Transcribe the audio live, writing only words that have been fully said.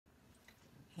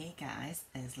Hey guys,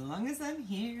 as long as I'm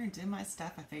here and doing my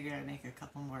stuff, I figured I'd make a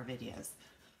couple more videos.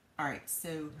 Alright,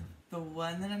 so the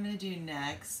one that I'm going to do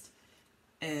next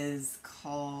is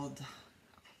called,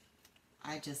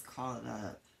 I just call it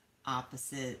a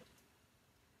opposite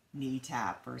knee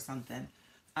tap or something.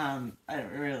 It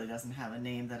really doesn't have a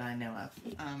name that I know of.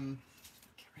 Get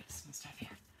rid of some stuff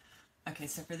here. Okay,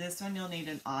 so for this one you'll need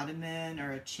an ottoman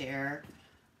or a chair.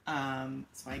 So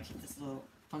I keep this little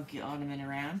funky ottoman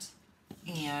around.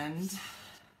 And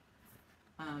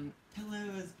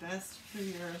pillow is best for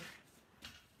your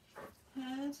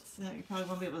head, so you probably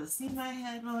won't be able to see my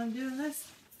head while I'm doing this.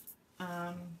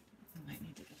 I might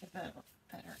need to get a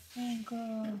better angle.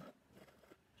 I don't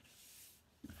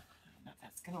know if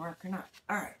that's going to work or not.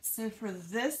 Alright, so for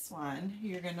this one,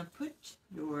 you're going to put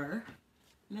your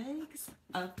legs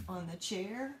up on the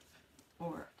chair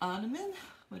or ottoman,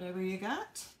 whatever you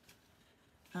got.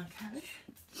 Okay.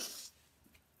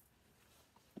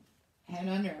 Head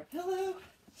under a pillow.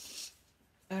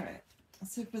 Alright,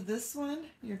 so for this one,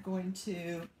 you're going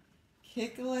to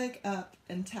kick a leg up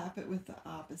and tap it with the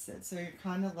opposite. So you're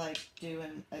kind of like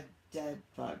doing a dead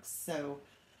bug. So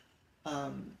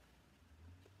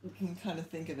you can kind of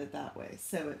think of it that way.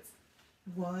 So it's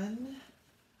 1,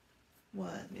 1.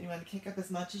 And you want to kick up as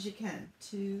much as you can.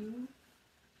 2,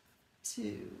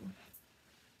 2,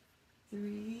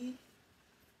 3,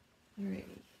 3,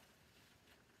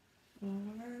 4,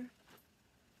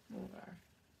 4,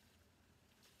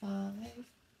 5,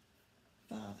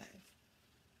 5,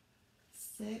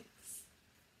 6,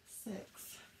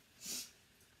 6,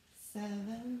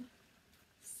 7,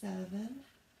 7,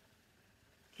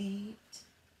 8,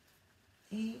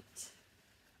 8,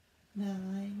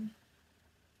 9,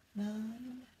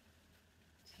 9,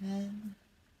 10,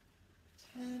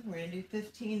 10. We're going to do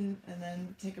 15 and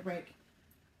then take a break.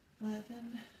 11,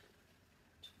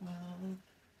 12,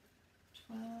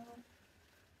 12,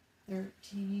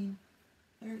 13,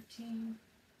 13,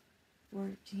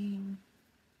 14,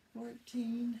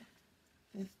 14,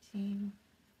 15,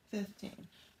 15.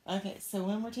 Okay, so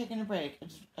when we're taking a break,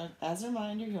 as a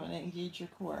reminder, you want to engage your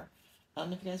core. I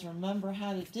don't know if you guys remember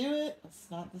how to do it. It's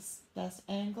not the best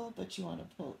angle, but you want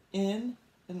to pull in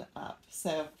and up.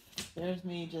 So there's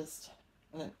me just,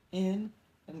 and then in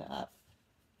and up.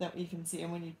 That way you can see,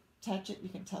 and when you touch it, you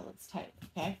can tell it's tight,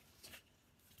 okay?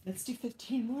 Let's do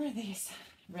 15 more of these.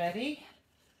 Ready?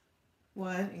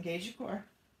 1, engage your core.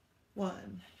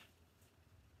 1,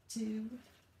 2,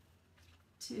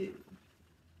 2,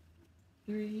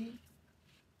 3,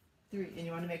 3. And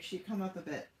you want to make sure you come up a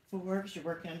bit. 4, because you're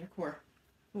working on your core.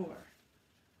 4,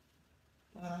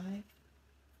 5,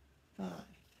 5,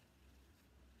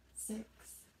 6,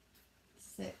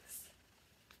 6,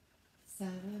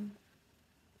 7,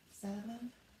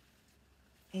 7,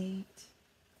 8,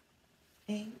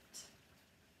 8,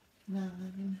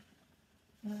 9,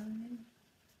 9,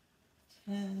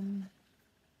 10,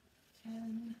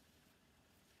 10,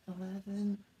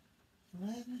 11,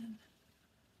 11,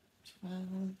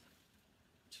 12,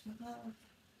 12,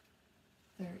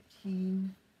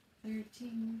 13,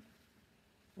 13,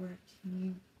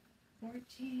 14,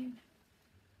 14,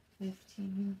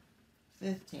 15,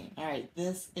 15. All right,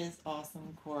 this is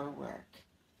awesome core work.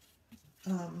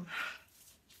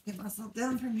 Get myself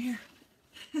down from here.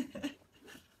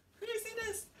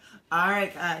 Craziness. All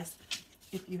right, guys.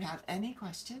 If you have any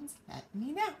questions, let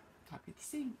me know. Talk with you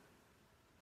soon.